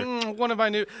husband with is her. like, one of my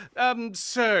new,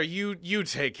 sir, you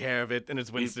take care of it. And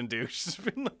it's Winston Duke. She's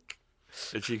been like,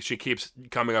 And she keeps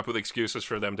coming up with excuses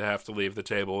for them to have to leave the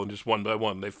table, and just one by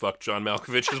one, they fuck John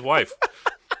Malkovich's wife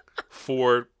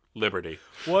for liberty.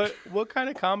 what kind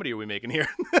of comedy are we making here?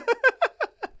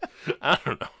 I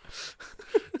don't know.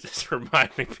 Just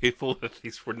reminding people that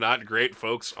these were not great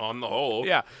folks on the whole.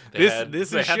 Yeah, They this had is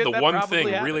shit the that one probably thing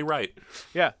happened. really right.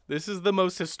 Yeah, this is the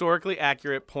most historically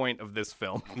accurate point of this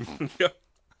film. Yeah.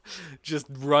 Just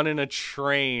running a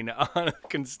train on a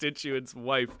constituent's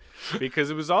wife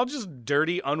because it was all just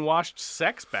dirty, unwashed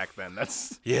sex back then.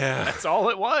 That's all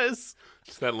it was.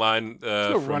 It's that line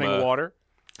No from running water.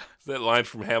 that line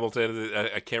from Hamilton.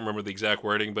 I can't remember the exact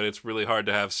wording, but it's really hard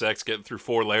to have sex getting through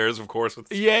 4 layers. Of course,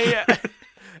 Yeah.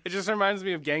 It just reminds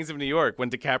me of Gangs of New York when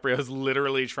DiCaprio's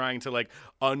literally trying to like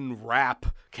unwrap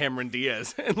Cameron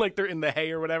Diaz and like they're in the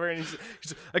hay or whatever, and he's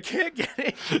like, I can't get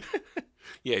it.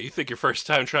 Yeah, you think your first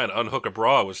time trying to unhook a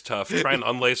bra was tough? Try and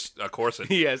unlace a corset.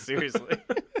 Yeah, seriously.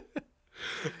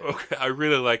 Okay, I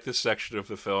really like this section of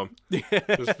the film.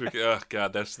 Just because, oh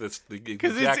God, that's the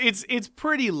Because exact. it's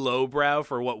pretty lowbrow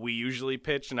for what we usually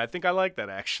pitch, and I think I like that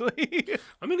actually.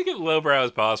 I'm gonna get lowbrow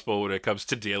as possible when it comes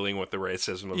to dealing with the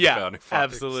racism of the founding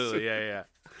fathers. absolutely, yeah.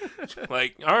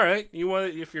 Like, all right,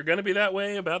 if you're gonna be that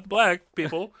way about the black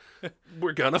people,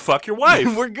 we're gonna fuck your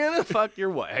wife. We're gonna fuck your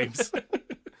wives.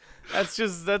 That's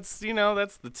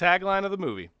the tagline of the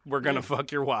movie. We're gonna fuck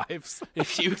your wives.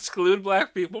 If you exclude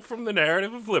black people from the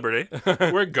narrative of liberty,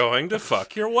 we're going to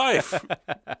fuck your wife.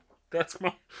 That'll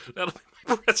be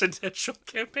my presidential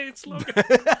campaign slogan.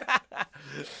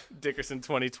 Dickerson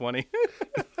 2020.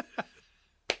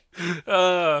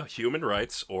 Human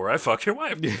rights, or I fuck your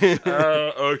wife.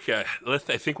 Okay, I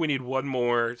think we need one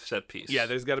more set piece. Yeah,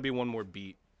 there's got to be one more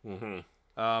beat.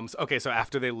 Mm-hmm. So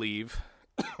after they leave,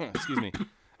 excuse me,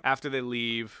 after they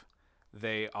leave,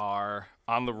 they are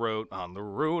on the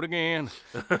road again.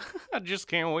 I just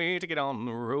can't wait to get on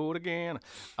the road again.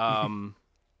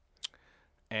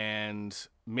 And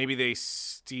maybe they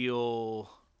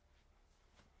steal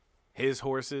his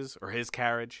horses or his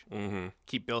carriage. Mm-hmm.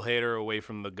 Keep Bill Hader away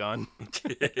from the gun.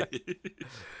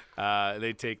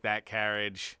 They take that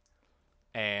carriage,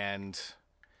 and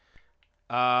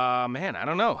man, I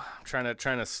don't know. I'm trying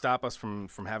to stop us from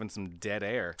having some dead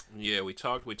air. Yeah, we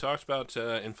talked about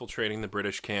infiltrating the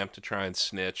British camp to try and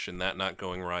snitch, and that not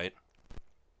going right.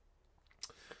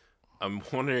 I'm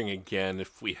wondering again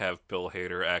if we have Bill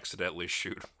Hader accidentally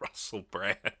shoot Russell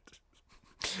Brand.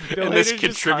 And this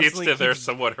contributes to their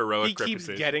somewhat heroic reputation. He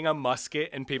reputation. keeps getting a musket,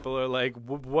 and people are like,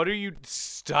 "What are you?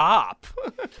 Stop!"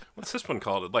 What's this one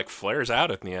called? It like flares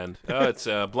out at the end. Oh, it's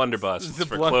blunderbuss. It's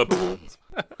for blun- club.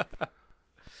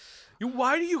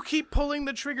 Why do you keep pulling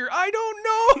the trigger? I don't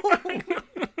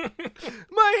know.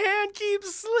 My hand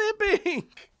keeps slipping.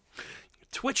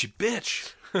 Twitchy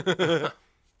bitch.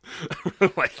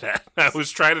 Like that. I was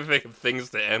trying to think of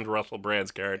things to end Russell Brand's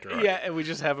character arc. Yeah, and we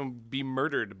just have him be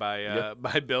murdered by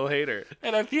Bill Hader.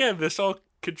 And at the end, this all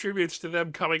contributes to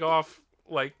them coming off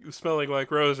like smelling like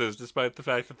roses, despite the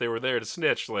fact that they were there to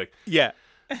snitch. Like, Yeah.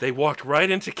 They walked right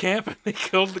into camp and they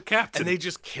killed the captain. And they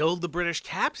just killed the British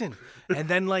captain. And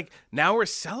then, like, now we're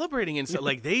celebrating. And so,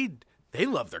 like, they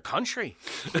love their country.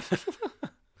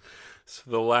 So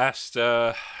the last,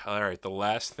 all right, the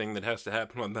last thing that has to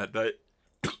happen on that night,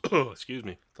 excuse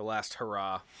me, The last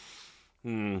hurrah.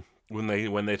 when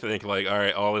they think, like, all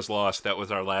right, all is lost, that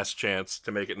was our last chance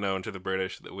to make it known to the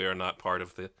British that we are not part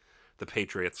of the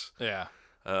Patriots. Yeah.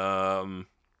 Where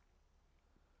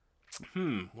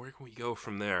can we go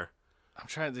from there? I'm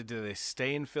trying to, do they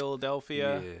stay in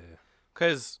Philadelphia? Yeah.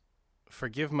 Because,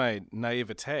 forgive my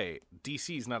naivete,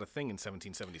 D.C. is not a thing in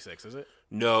 1776, is it?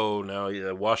 No,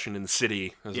 Washington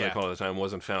City, as they Yeah. call it at the time,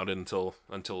 wasn't founded until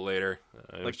later.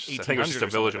 It Like was just- I think it was just a 1800 or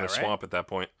village in something a like that, right? swamp at that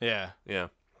point. Yeah. Yeah,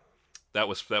 that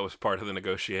was part of the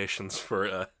negotiations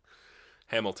for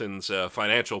Hamilton's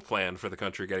financial plan for the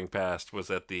country getting passed, was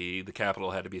that the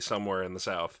capital had to be somewhere in the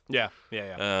South. Yeah.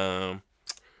 Yeah.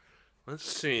 Let's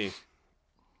see.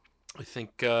 I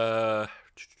think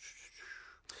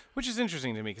Which is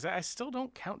interesting to me because I still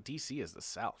don't count D.C. as the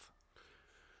South.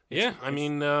 yeah, I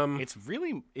mean,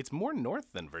 It's more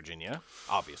north than Virginia,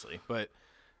 obviously, but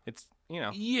it's,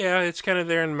 yeah, it's kind of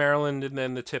there in Maryland and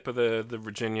then the tip of the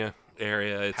Virginia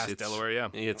area. Past Delaware, yeah.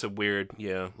 It's a weird,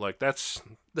 like that's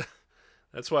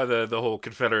why the whole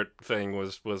Confederate thing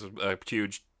was a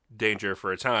huge danger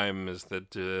for a time, is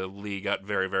that Lee got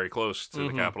very, very close to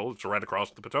the capital. It's right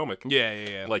across the Potomac.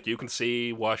 Yeah. Like, you can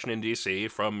see Washington, D.C.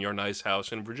 from your nice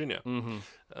house in Virginia.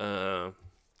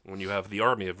 When you have the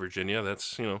Army of Virginia,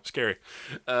 that's, scary.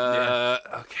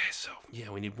 Okay, so, yeah,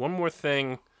 we need one more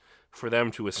thing for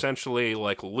them to essentially,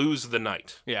 like, lose the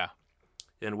night Yeah.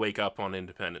 and wake up on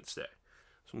Independence Day.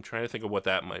 So I'm trying to think of what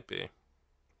that might be.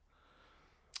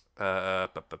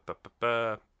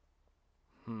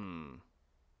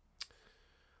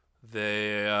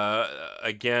 They,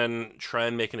 again, try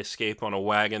and make an escape on a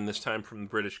wagon, this time from the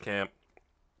British camp.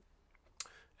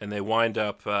 And they wind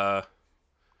up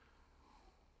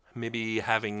maybe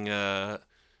having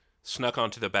snuck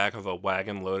onto the back of a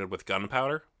wagon loaded with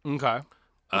gunpowder. Okay.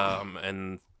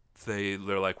 And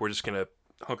they're like, we're just going to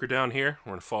hunker down here.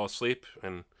 We're going to fall asleep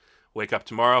and wake up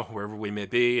tomorrow, wherever we may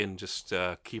be, and just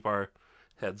keep our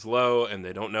heads low. And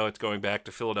they don't know it's going back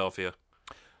to Philadelphia.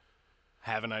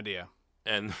 Have an idea.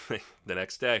 And the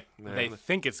next day, They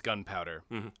think it's gunpowder,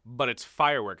 but it's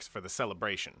fireworks for the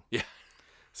celebration. yeah.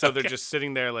 So they're just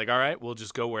sitting there like, all right, we'll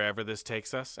just go wherever this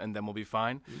takes us, and then we'll be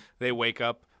fine. They wake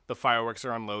up, the fireworks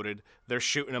are unloaded, they're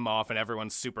shooting them off, and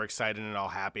everyone's super excited and all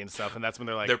happy and stuff. And that's when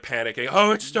they're like, They're panicking.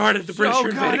 Oh, it started. The British are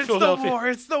invading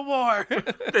Philadelphia. It's the war.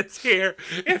 It's here.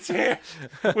 It's here.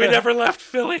 We never left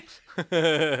Philly.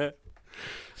 And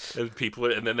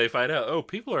then they find out, oh,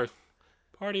 people are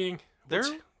partying.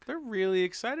 They're really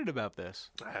excited about this.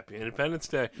 Happy Independence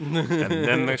Day. And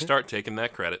then they start taking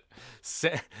that credit.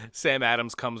 Sam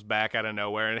Adams comes back out of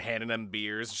nowhere and handing them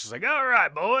beers. She's like, all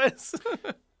right, boys.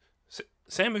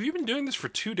 Sam, have you been doing this for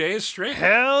 2 days straight?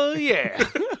 Hell yeah.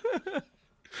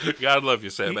 God love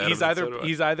you, Sam Adams.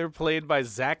 He's either played by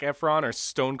Zac Efron or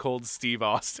Stone Cold Steve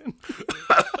Austin.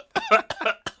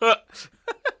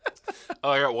 Oh,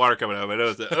 I got water coming out of my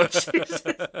nose. Oh, Jesus.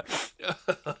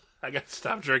 I got to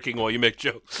stop drinking while you make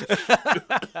jokes.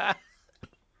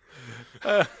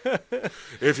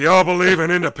 If y'all believe in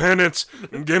independence,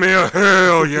 give me a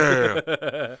hell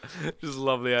yeah. Just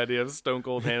love the idea of Stone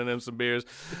Cold handing him some beers.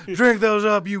 Drink those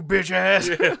up, you bitch ass.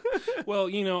 Yeah. Well,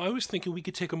 I was thinking we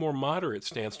could take a more moderate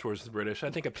stance towards the British. I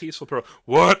think a peaceful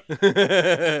What?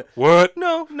 What?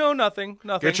 No, nothing.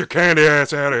 Get your candy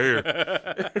ass out of here.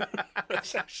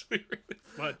 That's actually really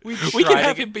fun. We could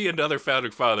have him be another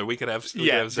founding father. We could have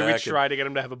We Zach. try to get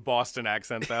him to have a Boston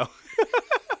accent, though.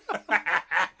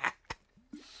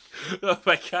 Oh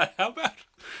my God!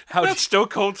 How about Stone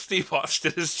Cold Steve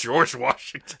Austin as George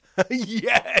Washington?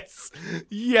 Yes.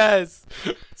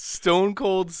 Stone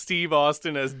Cold Steve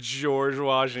Austin as George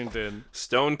Washington.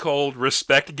 Stone Cold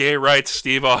respect gay rights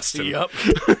Steve Austin. Yep.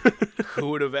 Who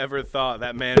would have ever thought?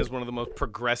 That man is one of the most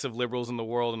progressive liberals in the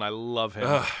world, and I love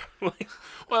him.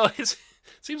 Well, it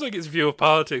seems like his view of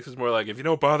politics is more like, if you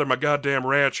don't bother my goddamn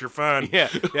ranch, you're fine.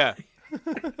 Yeah.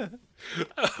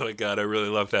 Oh my God, I really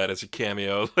love that as a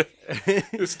cameo.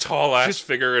 This tall ass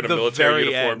figure in a military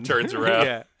uniform turns around.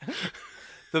 Yeah.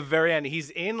 The very end, he's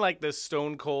in like this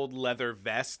Stone Cold leather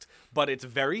vest, but it's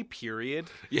very period.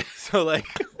 Yeah. So like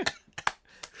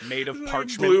made of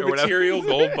parchment Blue or whatever. material,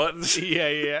 gold buttons.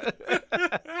 Yeah.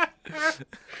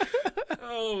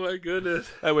 Oh my goodness.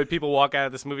 That way people walk out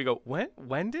of this movie and go,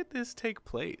 when did this take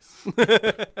place?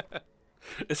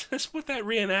 Is this what that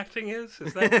reenacting is?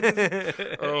 Is that what it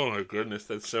is? Oh my goodness,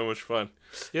 that's so much fun.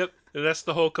 Yep, and that's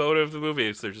the whole code of the movie.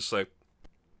 Is they're just like,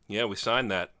 Yeah, we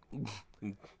signed that.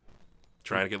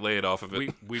 Trying to get laid off of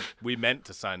it. We meant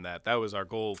to sign that. That was our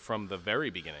goal from the very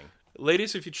beginning.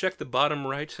 Ladies, if you check the bottom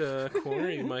right corner,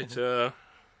 you might...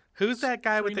 Who's that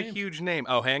guy with the name. huge name?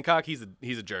 Oh, Hancock. He's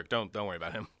a jerk. Don't worry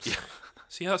about him.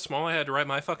 See how small I had to write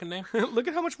my fucking name? Look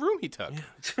at how much room he took.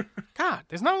 God,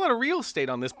 there's not a lot of real estate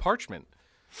on this parchment.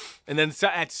 And then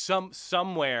at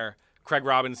somewhere, Craig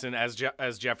Robinson as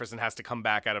Jefferson has to come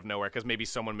back out of nowhere because maybe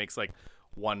someone makes like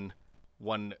one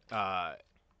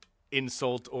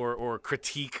insult or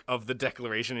critique of the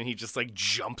Declaration, and he just like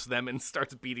jumps them and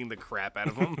starts beating the crap out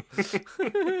of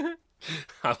them.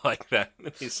 I like that.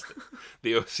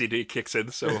 The OCD kicks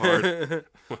in so hard.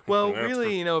 Well,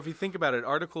 really, if you think about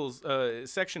it,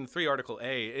 Section 3, Article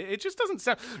A, it just doesn't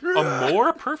sound... A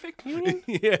more perfect union?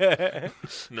 Yeah.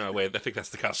 No, wait, I think that's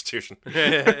the Constitution.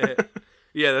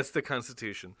 Yeah, that's the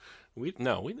Constitution. We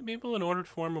the people, in order to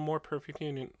form a more perfect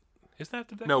union. Is that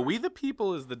the Declaration? No, we the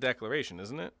people is the Declaration,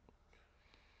 isn't it?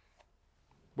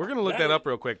 We're going to look that up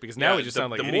real quick because now we just sound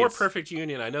like the idiots. more perfect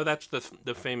union. I know that's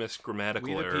the famous grammatical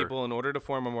We the error. people, in order to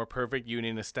form a more perfect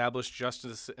union, establish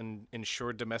justice and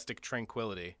ensure domestic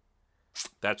tranquility.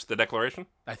 That's the Declaration?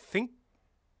 I think...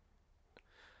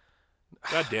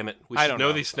 God damn it. We I should don't know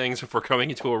know. these things if we're coming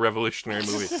into a revolutionary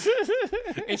movie.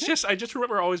 It's just, I just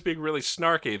remember always being really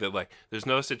snarky that, like, there's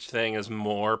no such thing as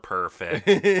more perfect.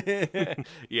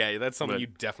 Yeah, that's something But- you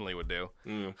definitely would do.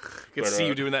 Mm. I could see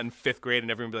you doing that in 5th grade and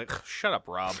everyone would be like, shut up,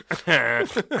 Rob.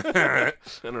 I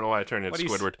don't know why I turned into What do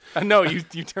you s- Squidward. No, you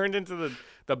turned into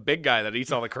the big guy that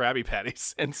eats all the Krabby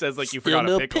Patties and says, like, you forgot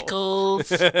a pickle.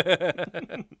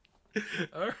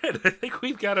 All right, I think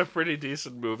we've got a pretty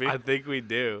decent movie. I think we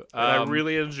do. And I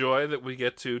really enjoy that we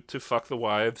get to fuck the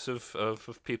wives of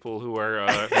people who are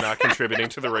not contributing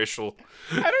to the racial...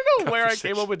 I don't know where I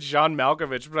came up with John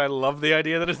Malkovich, but I love the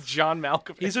idea that it's John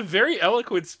Malkovich. He's a very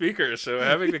eloquent speaker, so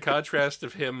having the contrast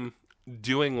of him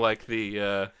doing like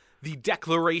the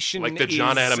Declaration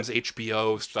John is Adams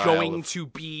HBO style. going to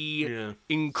be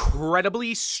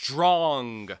incredibly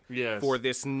strong Yes. for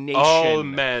this nation. All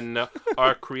men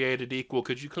are created equal.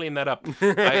 Could you clean that up?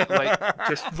 I like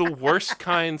just the worst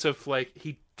kinds of like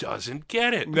he doesn't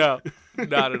get it. No,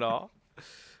 not at all.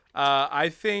 I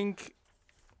think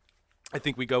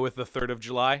we go with the 3rd of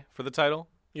July for the title.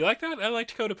 You like that? I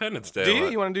liked Codependence Day. Do a you?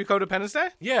 lot. You want to do Codependence Day?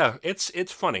 Yeah, it's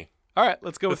funny. All right,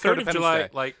 let's go The with 3rd Codependence of July, Day.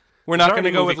 like We're not there's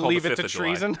going to already go a movie with called Leave The It to 5th of July.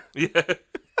 Treason. Yeah.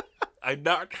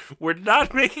 We're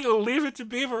not making a Leave It to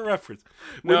Beaver reference.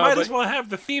 We No, might but- as well have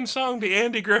the theme song be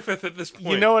Andy Griffith at this point.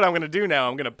 You know what I'm going to do now?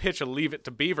 I'm going to pitch a Leave It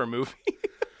to Beaver movie.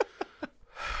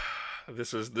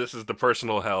 This is the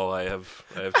personal hell I have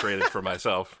created for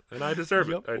myself, and I deserve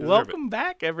it. I deserve Welcome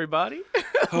back, everybody.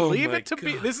 Oh Leave my It to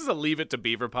Beaver. This is a Leave It to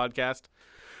Beaver podcast.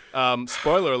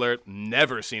 Spoiler alert,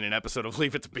 never seen an episode of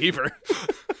Leave It to Beaver.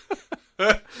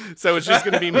 So it's just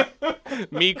going to be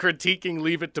me critiquing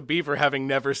Leave It to Beaver having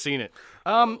never seen it.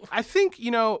 I think,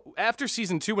 after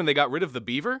season 2 when they got rid of the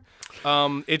beaver,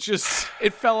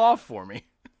 it fell off for me.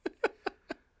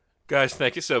 Guys,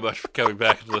 thank you so much for coming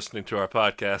back and listening to our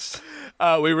podcast.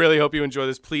 We really hope you enjoy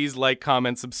this. Please like,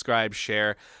 comment, subscribe,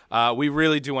 share. We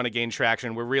really do want to gain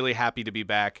traction. We're really happy to be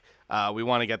back. We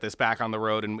want to get this back on the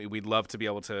road, and we'd love to be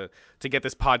able to get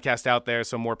this podcast out there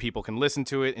so more people can listen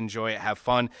to it, enjoy it, have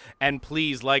fun. And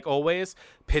please, like always,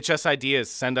 pitch us ideas,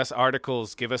 send us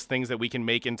articles, give us things that we can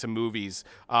make into movies.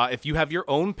 If you have your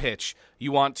own pitch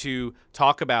you want to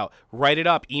talk about, write it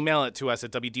up, email it to us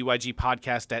at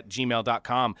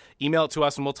wdygpodcast@gmail.com. Email it to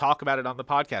us, and we'll talk about it on the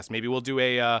podcast. Maybe we'll do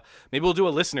a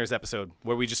listeners episode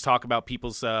where we just talk about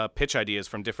people's pitch ideas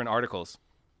from different articles.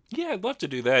 Yeah, I'd love to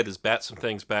do that. Is bat some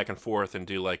things back and forth and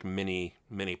do like mini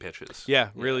pitches.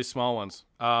 Yeah, really small ones.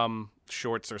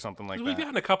 Shorts or something like We've that.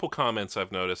 gotten a couple comments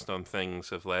I've noticed on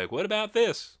things of like, what about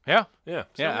this? Yeah. Yeah,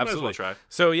 so Yeah, we might as well absolutely. try.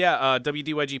 So yeah,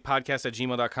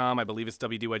 wdygpodcast@gmail.com. I believe it's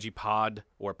wdygpod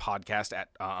or podcast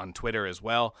on Twitter as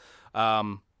well.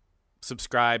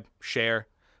 Subscribe, share,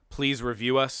 please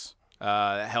review us.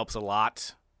 It helps a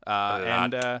lot.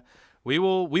 And we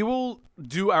will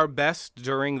do our best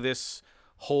during this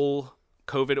whole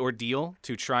COVID ordeal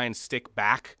to try and stick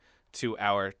back to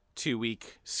our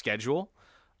 2-week schedule.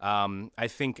 I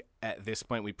think at this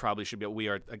point we probably should be.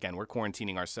 We're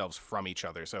quarantining ourselves from each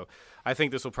other, so I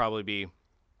think this will probably be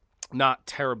not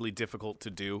terribly difficult to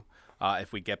do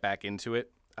if we get back into it.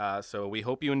 So we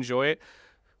hope you enjoy it.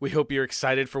 We hope you're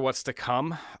excited for what's to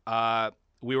come.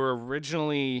 We were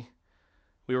originally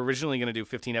going to do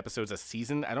 15 episodes a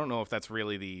season. I don't know if that's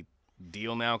really the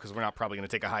deal now because we're not probably going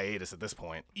to take a hiatus at this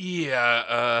point.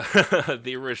 Yeah,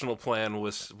 the original plan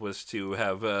was to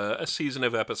have a season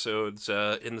of episodes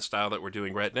in the style that we're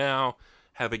doing right now,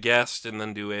 have a guest and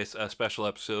then do a special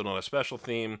episode on a special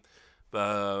theme.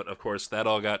 But, of course, that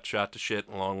all got shot to shit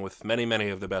along with many, many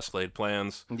of the best laid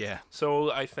plans. Yeah.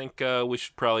 So I think we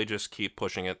should probably just keep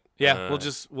pushing it. Yeah,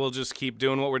 we'll just keep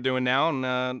doing what we're doing now,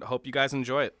 and hope you guys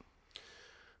enjoy it.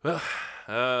 Well,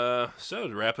 so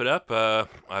to wrap it up,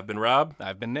 I've been Rob.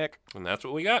 I've been Nick. And that's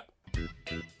what we got.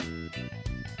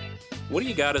 What Do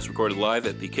You Got is recorded live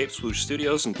at the Cape Swoosh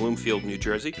Studios in Bloomfield, New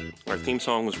Jersey. Our theme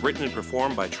song was written and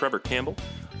performed by Trevor Campbell.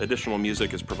 Additional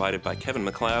music is provided by Kevin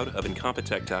MacLeod of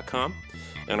Incompetech.com.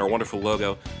 And our wonderful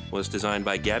logo was designed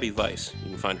by Gabby Weiss. You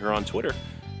can find her on Twitter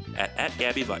at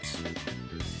Gabby Weiss.